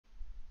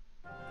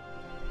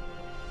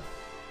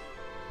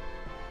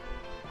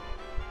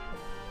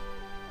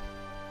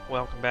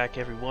Welcome back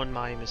everyone,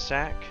 my name is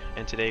Zach,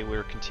 and today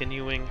we're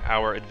continuing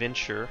our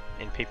adventure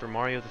in Paper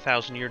Mario The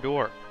Thousand Year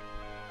Door.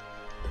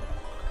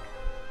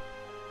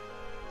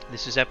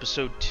 This is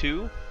episode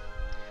 2.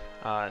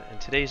 In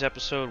today's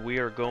episode we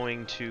are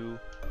going to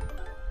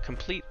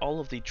complete all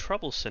of the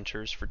trouble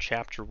centers for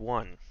chapter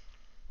 1.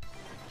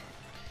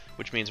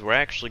 Which means we're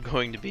actually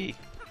going to be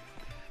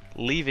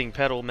leaving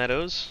Petal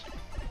Meadows.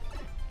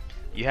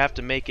 You have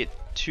to make it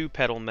to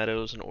Petal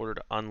Meadows in order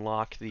to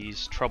unlock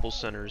these trouble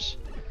centers.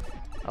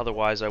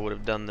 Otherwise, I would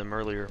have done them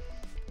earlier.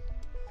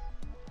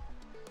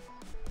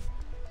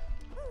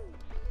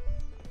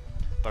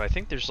 But I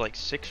think there's like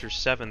 6 or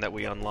 7 that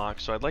we unlock,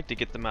 so I'd like to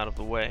get them out of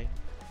the way.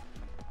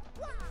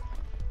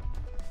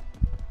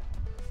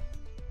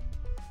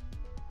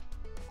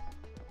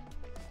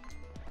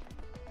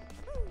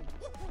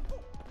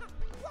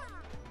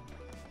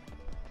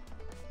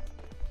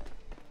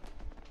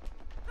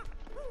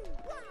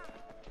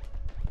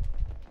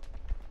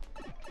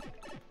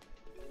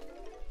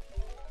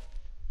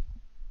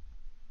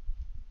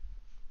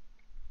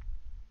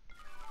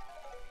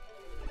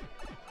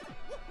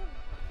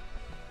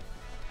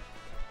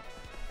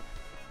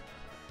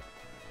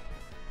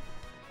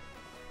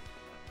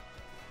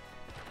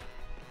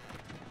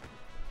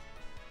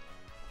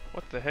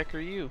 What the heck are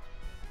you?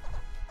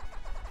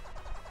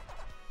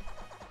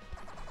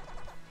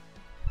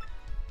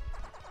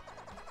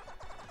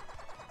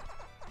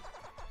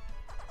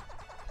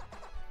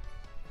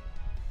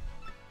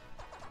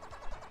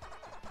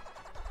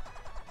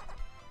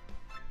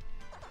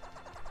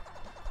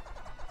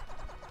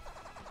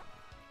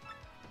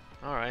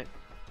 All right.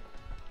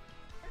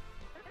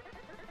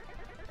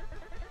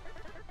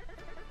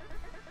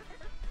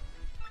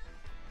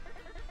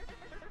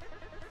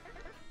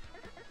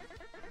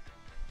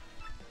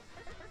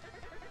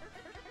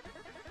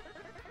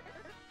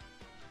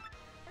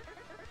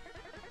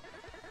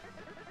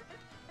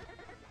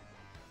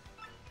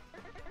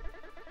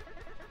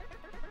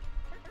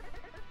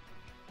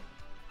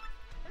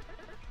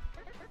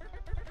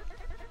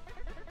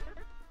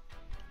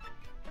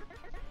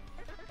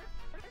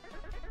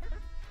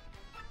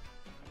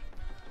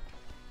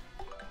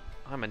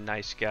 I'm a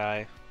nice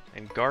guy,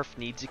 and Garf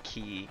needs a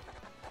key.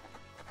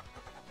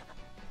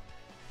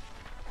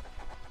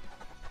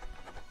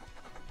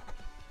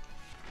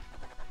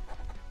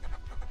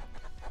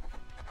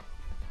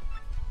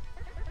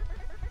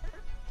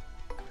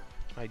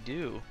 I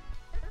do.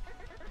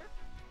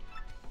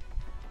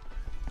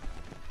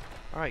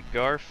 Alright,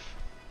 Garf.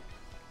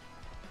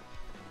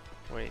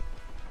 Wait.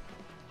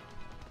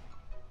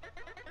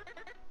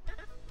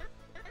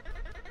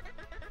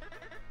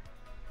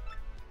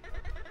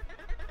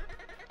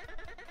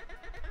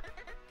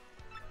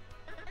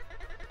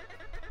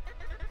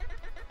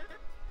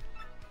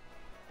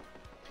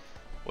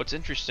 What's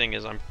interesting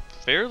is I'm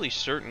fairly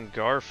certain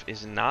Garf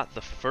is not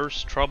the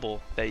first trouble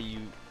that you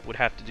would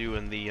have to do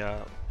in the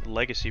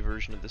legacy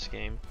version of this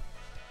game.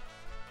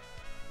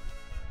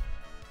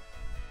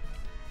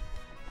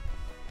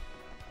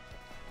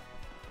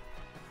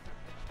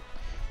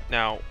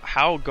 Now,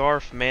 how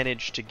Garf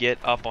managed to get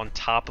up on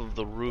top of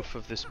the roof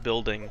of this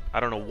building, I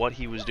don't know what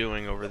he was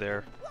doing over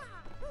there.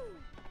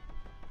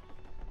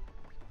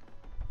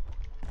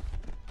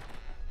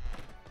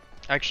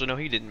 Actually, no,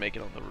 he didn't make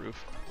it on the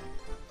roof.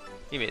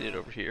 He made it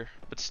over here,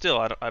 but still,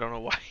 I don't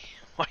know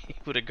why he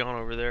would have gone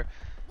over there.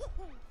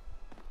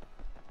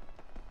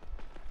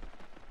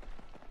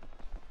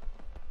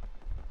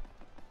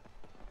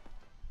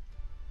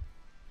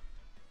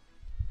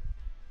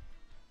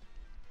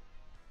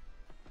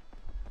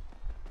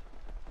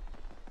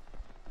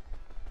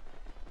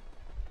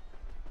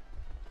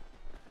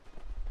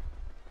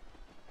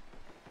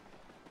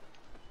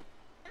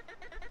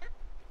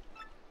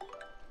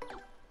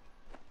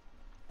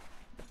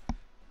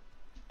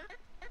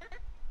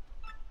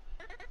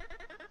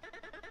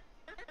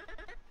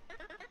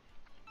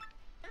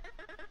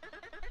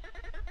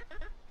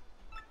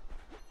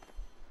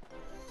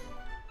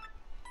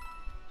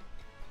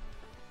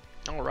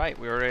 Alright,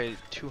 we already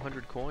at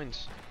 200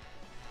 coins.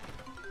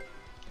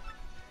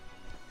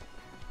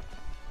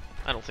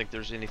 I don't think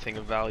there's anything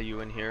of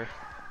value in here.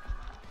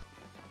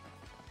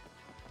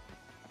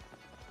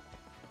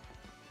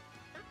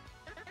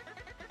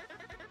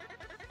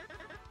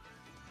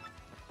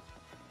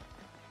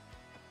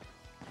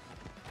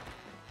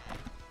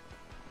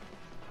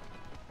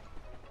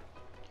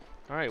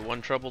 Alright,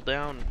 1 trouble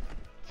down.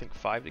 I think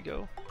 5 to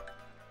go.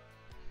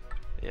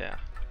 Yeah.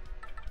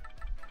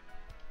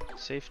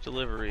 Safe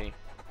delivery.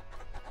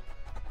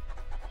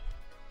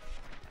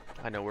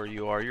 I know where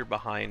you are. You're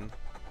behind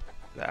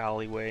the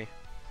alleyway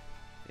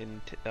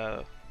in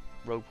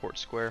Roadport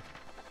Square.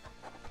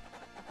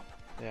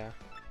 Yeah.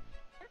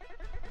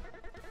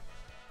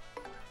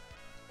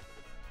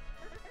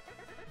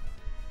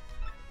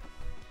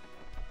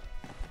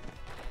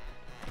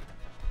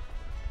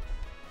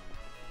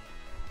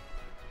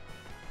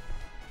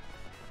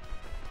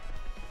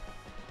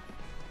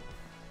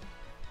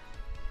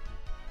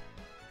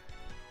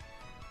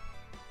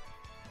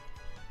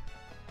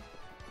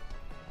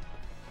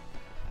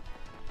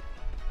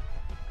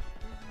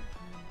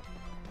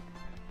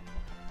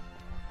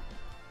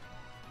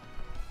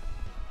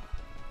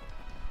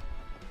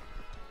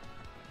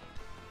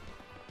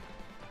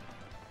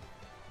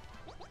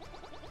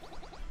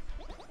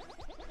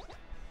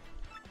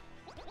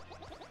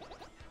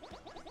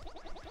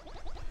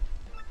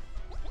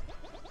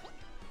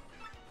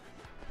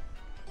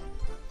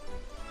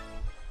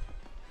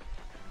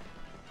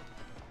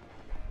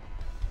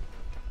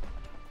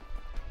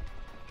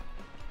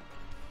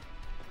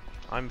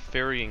 I'm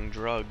ferrying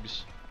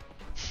drugs.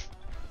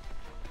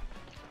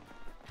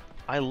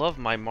 I love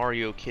my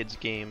Mario Kids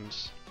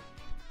games.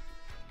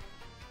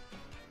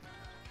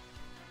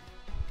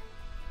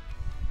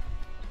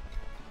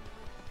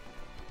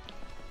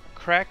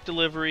 Crack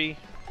delivery.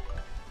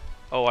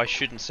 Oh, I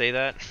shouldn't say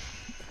that.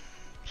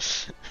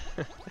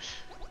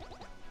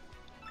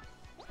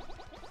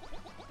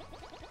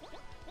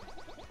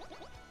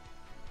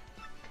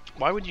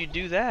 Why would you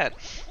do that?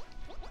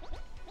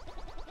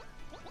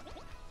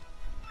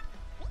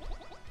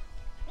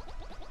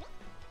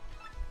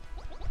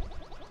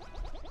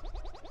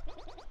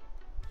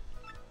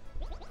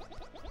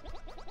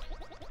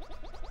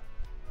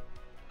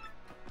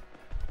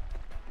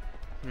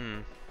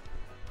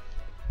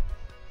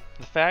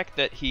 The fact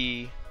that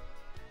he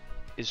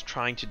is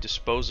trying to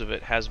dispose of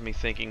it has me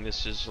thinking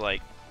this is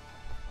like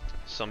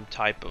some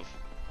type of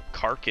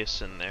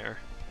carcass in there.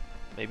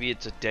 Maybe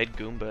it's a dead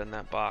Goomba in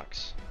that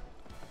box.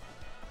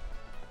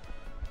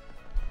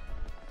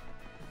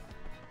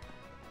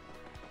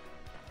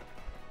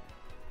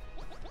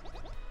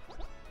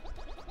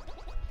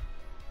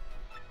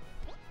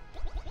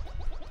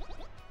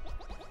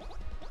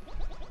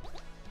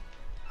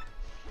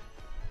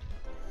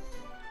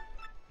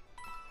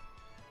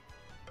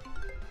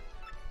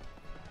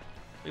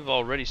 We've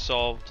already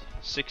solved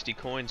 60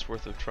 coins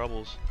worth of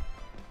troubles.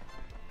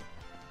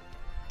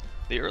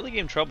 The early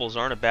game troubles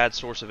aren't a bad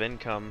source of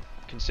income,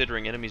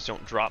 considering enemies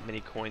don't drop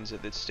many coins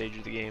at this stage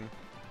of the game.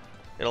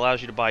 It allows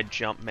you to buy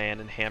Jump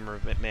Man and Hammer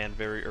Man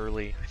very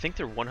early. I think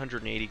they're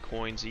 180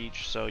 coins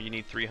each, so you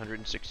need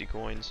 360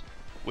 coins,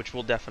 which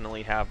we'll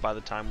definitely have by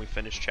the time we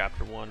finish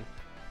Chapter 1.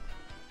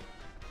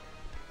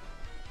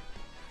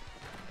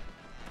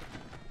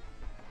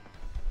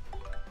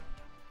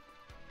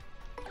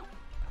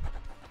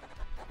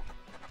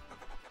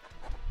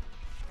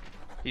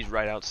 He's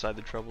right outside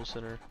the Trouble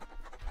Center.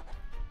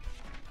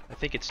 I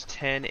think it's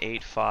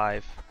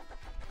 1085.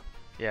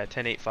 Yeah,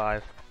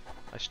 1085.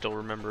 I still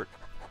remember it.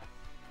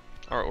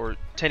 Or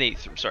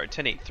 1083. Sorry,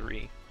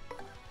 1083.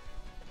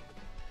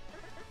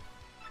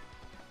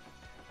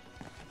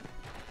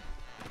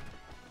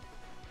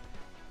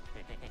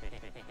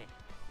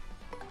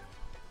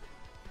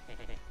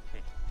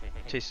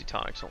 Tasty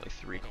Tonic's only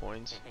 3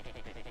 coins.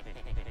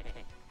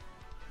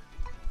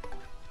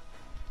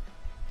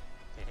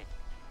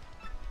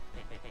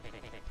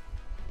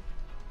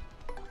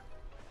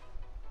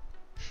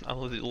 I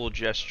love the little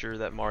gesture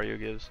that Mario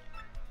gives.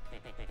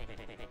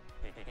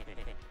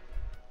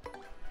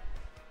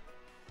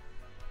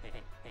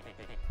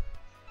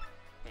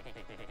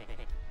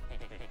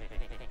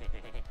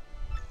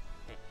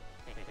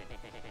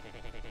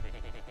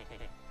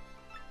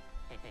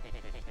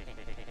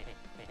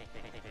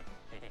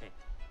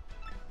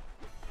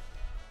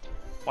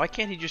 Why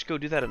can't he just go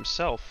do that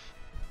himself?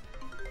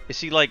 Is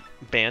he like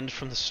banned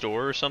from the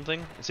store or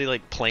something? Is he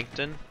like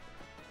Plankton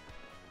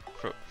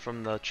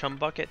from the chum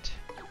bucket?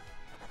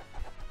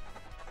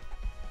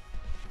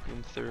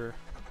 Gunther.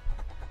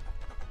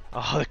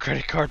 Oh, the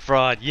credit card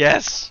fraud.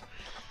 Yes!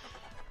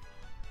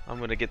 I'm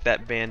gonna get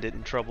that bandit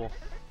in trouble.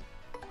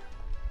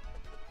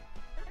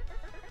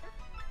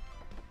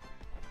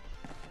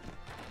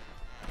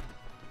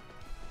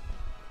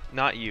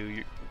 Not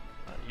you.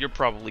 You're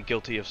probably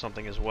guilty of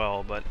something as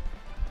well, but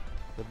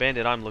the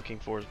bandit I'm looking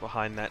for is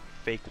behind that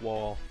fake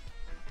wall.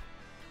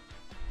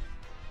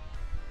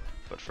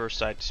 But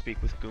first I have to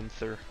speak with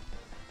Gunther.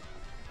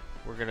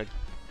 We're gonna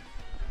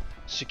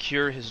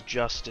secure his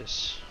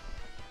justice.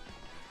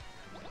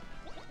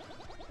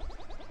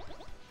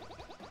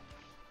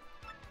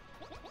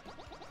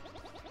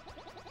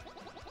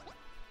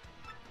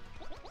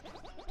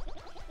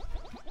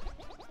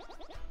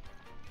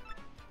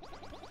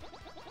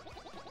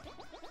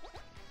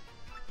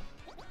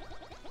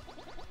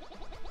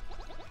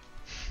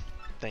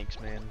 Thanks,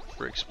 man,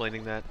 for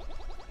explaining that.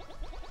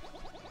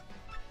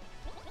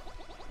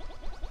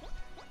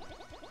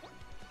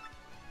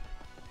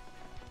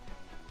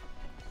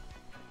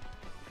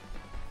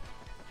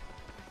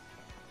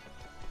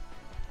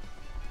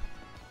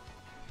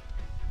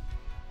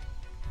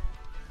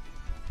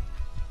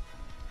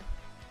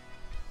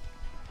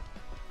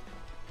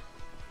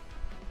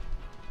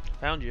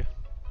 Found you.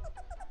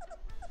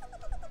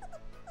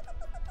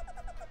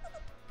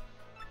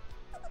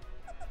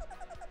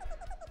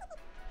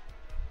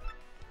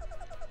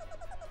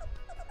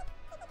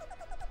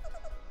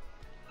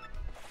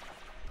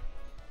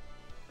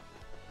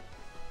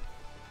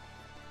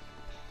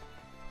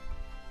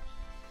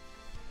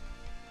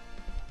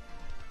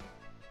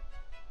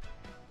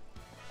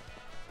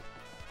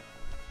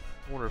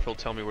 I wonder if he'll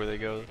tell me where they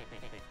go.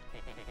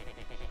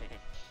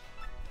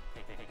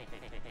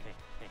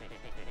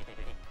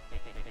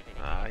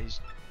 He's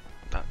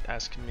not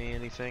asking me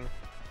anything.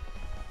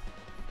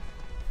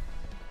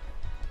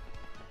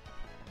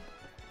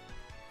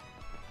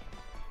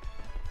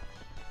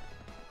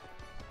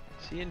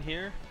 Is he in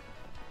here?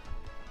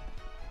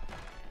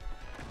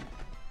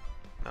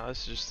 No, this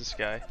is just this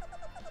guy.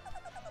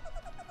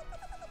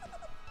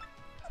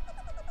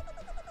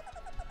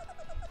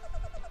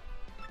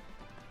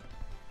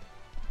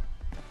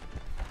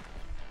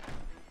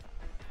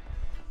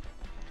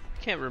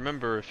 Can't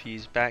remember if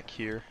he's back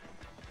here.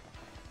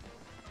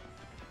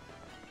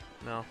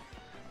 No.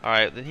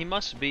 Alright, then he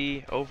must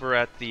be over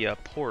at the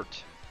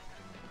port.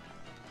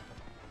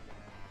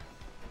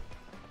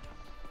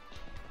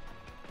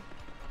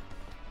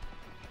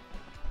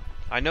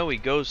 I know he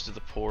goes to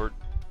the port.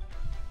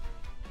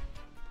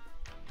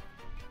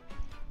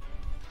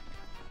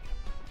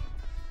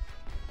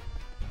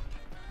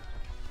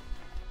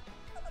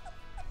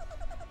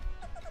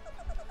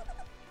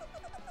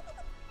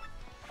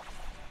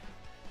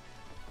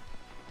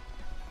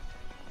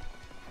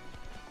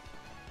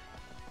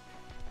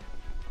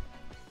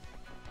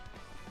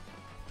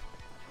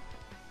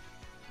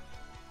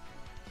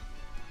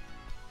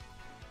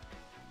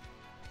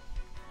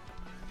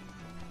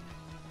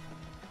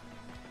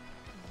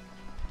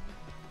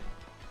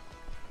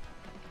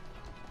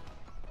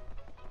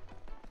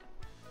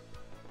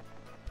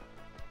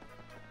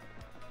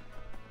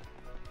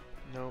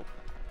 Nope.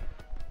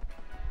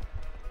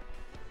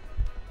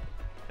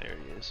 There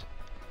he is.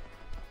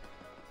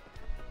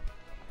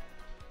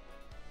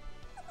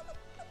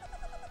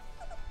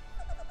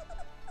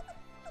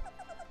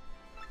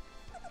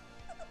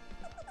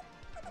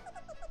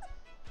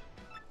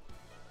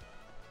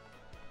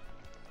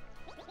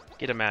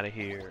 Get him out of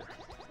here.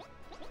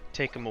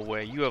 Take him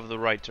away. You have the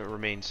right to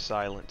remain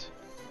silent.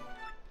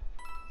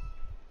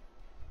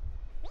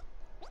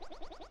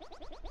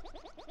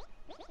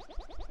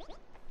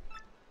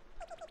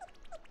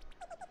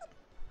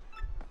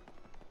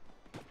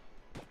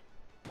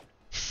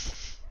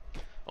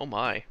 Oh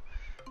my.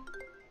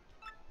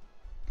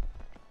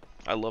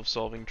 I love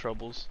solving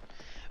troubles.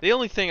 The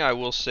only thing I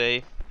will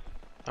say,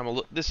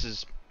 this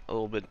is a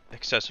little bit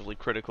excessively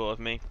critical of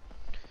me.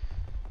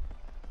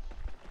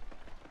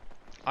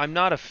 I'm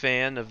not a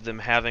fan of them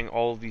having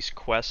all of these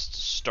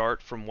quests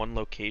start from one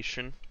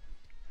location.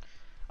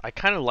 I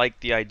kind of like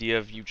the idea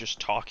of you just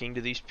talking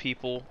to these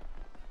people.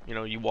 You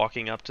know, you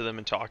walking up to them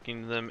and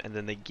talking to them, and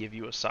then they give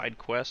you a side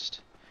quest.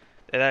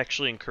 It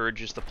actually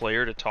encourages the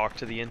player to talk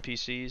to the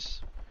NPCs,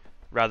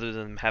 rather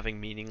than having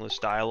meaningless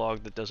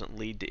dialogue that doesn't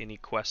lead to any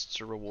quests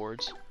or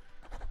rewards.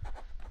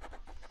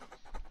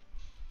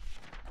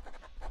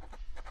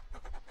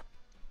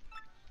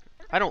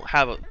 I don't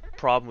have a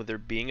problem with there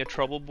being a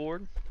trouble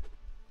board,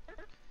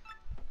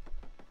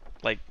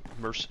 like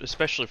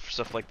especially for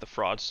stuff like the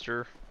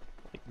fraudster,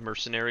 like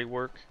mercenary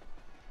work.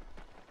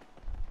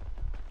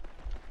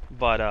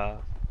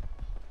 But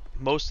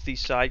most of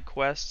these side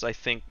quests, I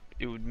think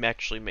it would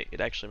actually make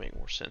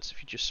more sense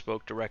if you just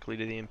spoke directly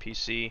to the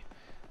NPC.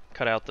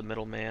 Cut out the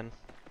middleman.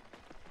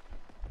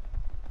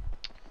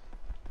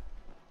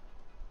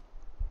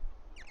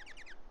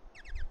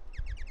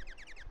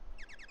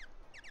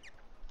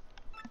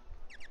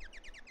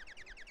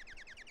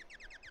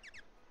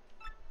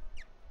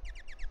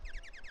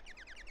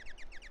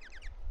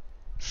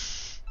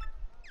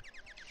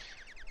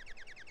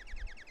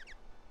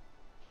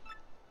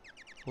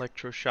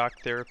 Electroshock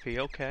therapy,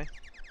 okay.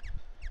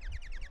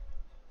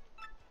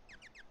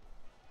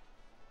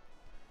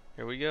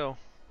 Here we go.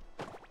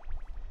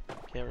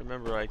 Can't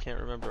remember, I can't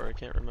remember, I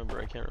can't remember,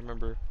 I can't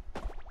remember.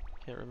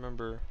 Can't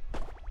remember.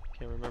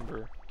 Can't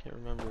remember. Can't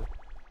remember.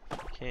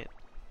 Can't.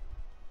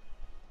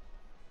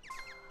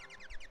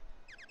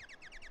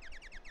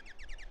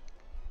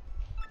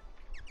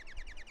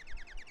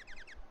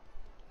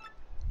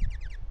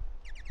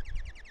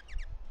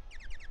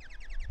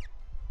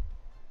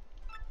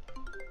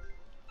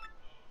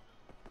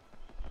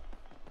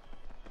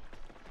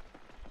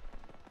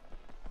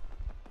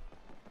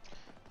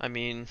 I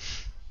mean,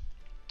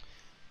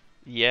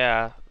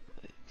 yeah,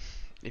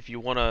 if you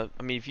want to,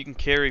 I mean, if you can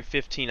carry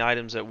 15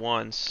 items at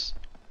once,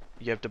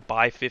 you have to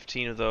buy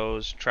 15 of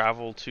those,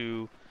 travel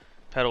to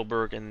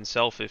Petalburg, and then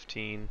sell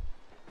 15.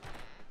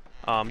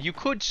 You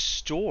could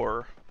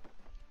store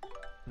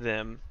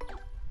them.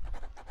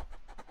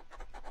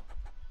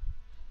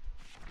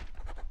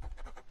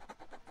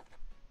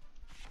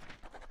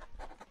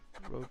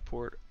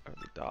 Roadport or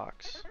the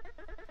docks.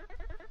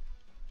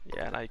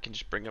 Yeah, and I can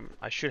just bring them.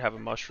 I should have a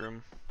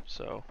mushroom,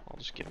 so I'll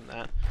just give him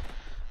that.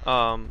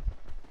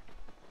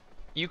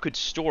 You could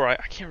store, I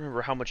can't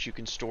remember how much you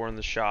can store in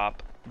the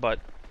shop, but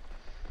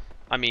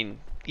I mean,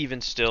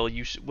 even still,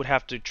 you would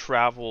have to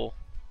travel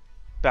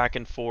back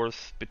and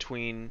forth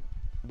between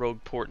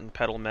Roadport and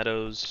Petal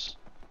Meadows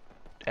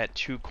at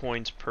 2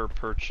 coins per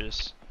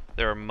purchase.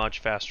 There are much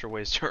faster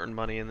ways to earn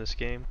money in this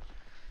game.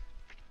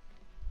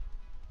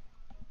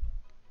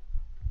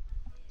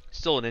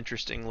 Still an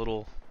interesting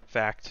little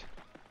fact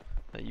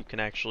that you can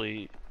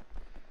actually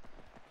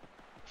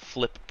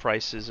flip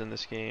prices in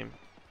this game.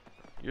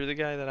 You're the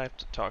guy that I have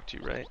to talk to,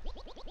 right?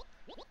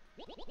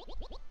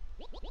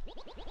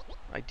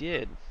 I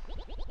did.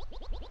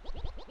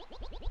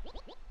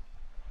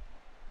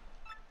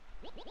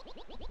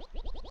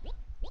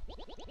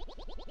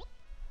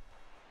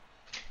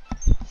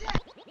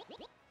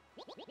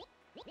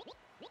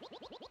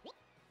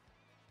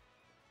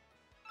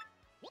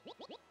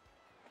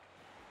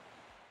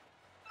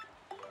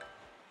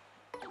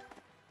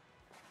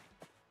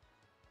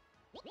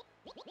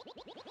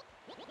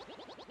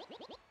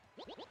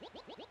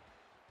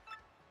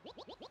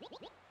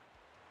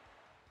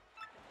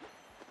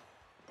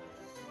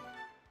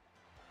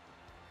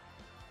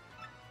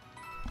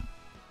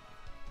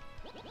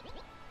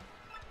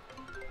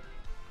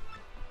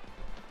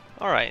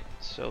 Alright,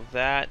 so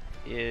that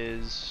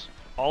is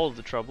all of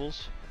the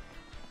troubles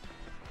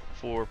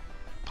for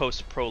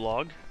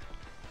post-prologue.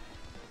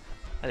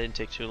 That didn't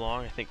take too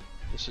long. I think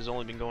this has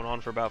only been going on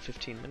for about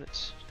 15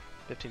 minutes.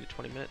 15 to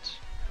 20 minutes.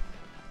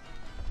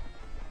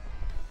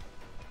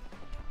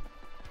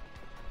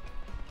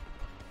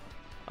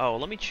 Oh,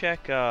 let me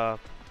check the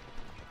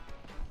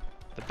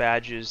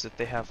badges that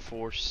they have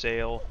for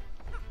sale.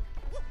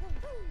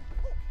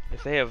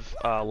 If they have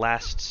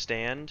Last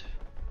Stand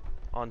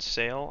on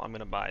sale, I'm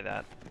gonna buy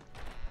that.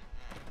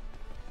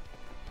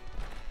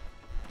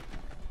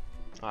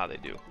 Ah, they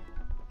do.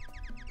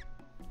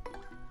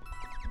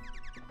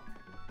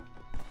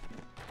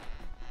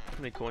 How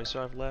many coins do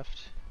I have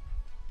left?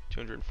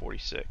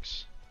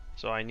 246.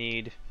 So I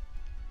need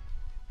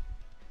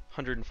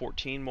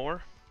 114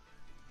 more.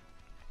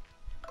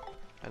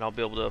 And I'll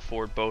be able to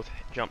afford both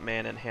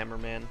Jumpman and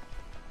Hammerman.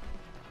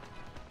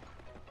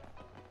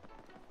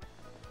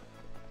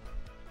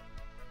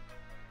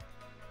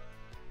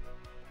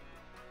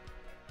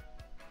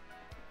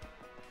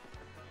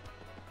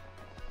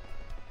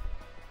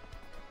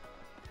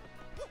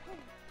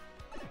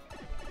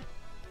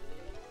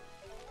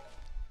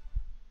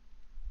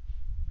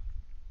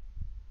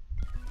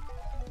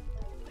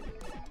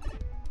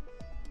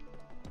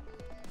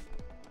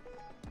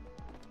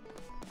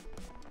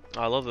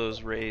 I love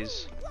those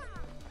rays.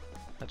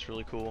 That's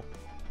really cool.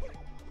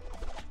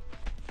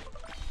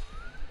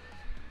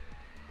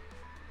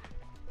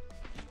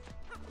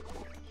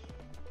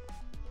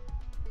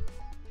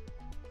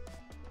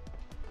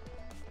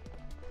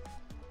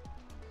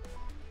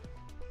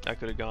 I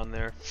could have gone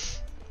there.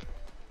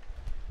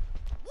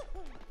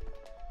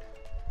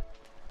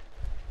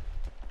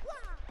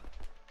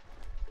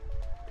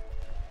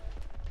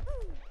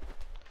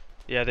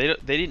 Yeah,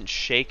 they didn't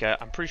shake.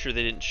 I'm pretty sure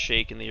they didn't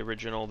shake in the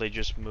original. They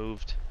just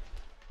moved.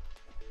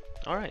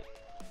 All right.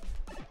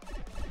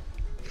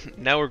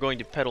 Now we're going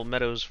to Petal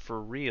Meadows for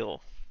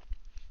real.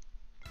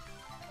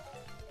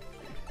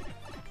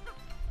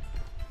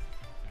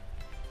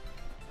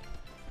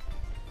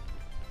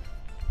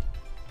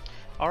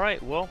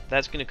 Alright, well,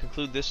 that's going to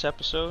conclude this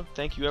episode.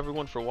 Thank you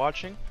everyone for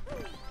watching.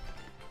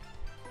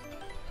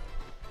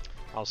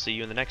 I'll see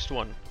you in the next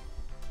one.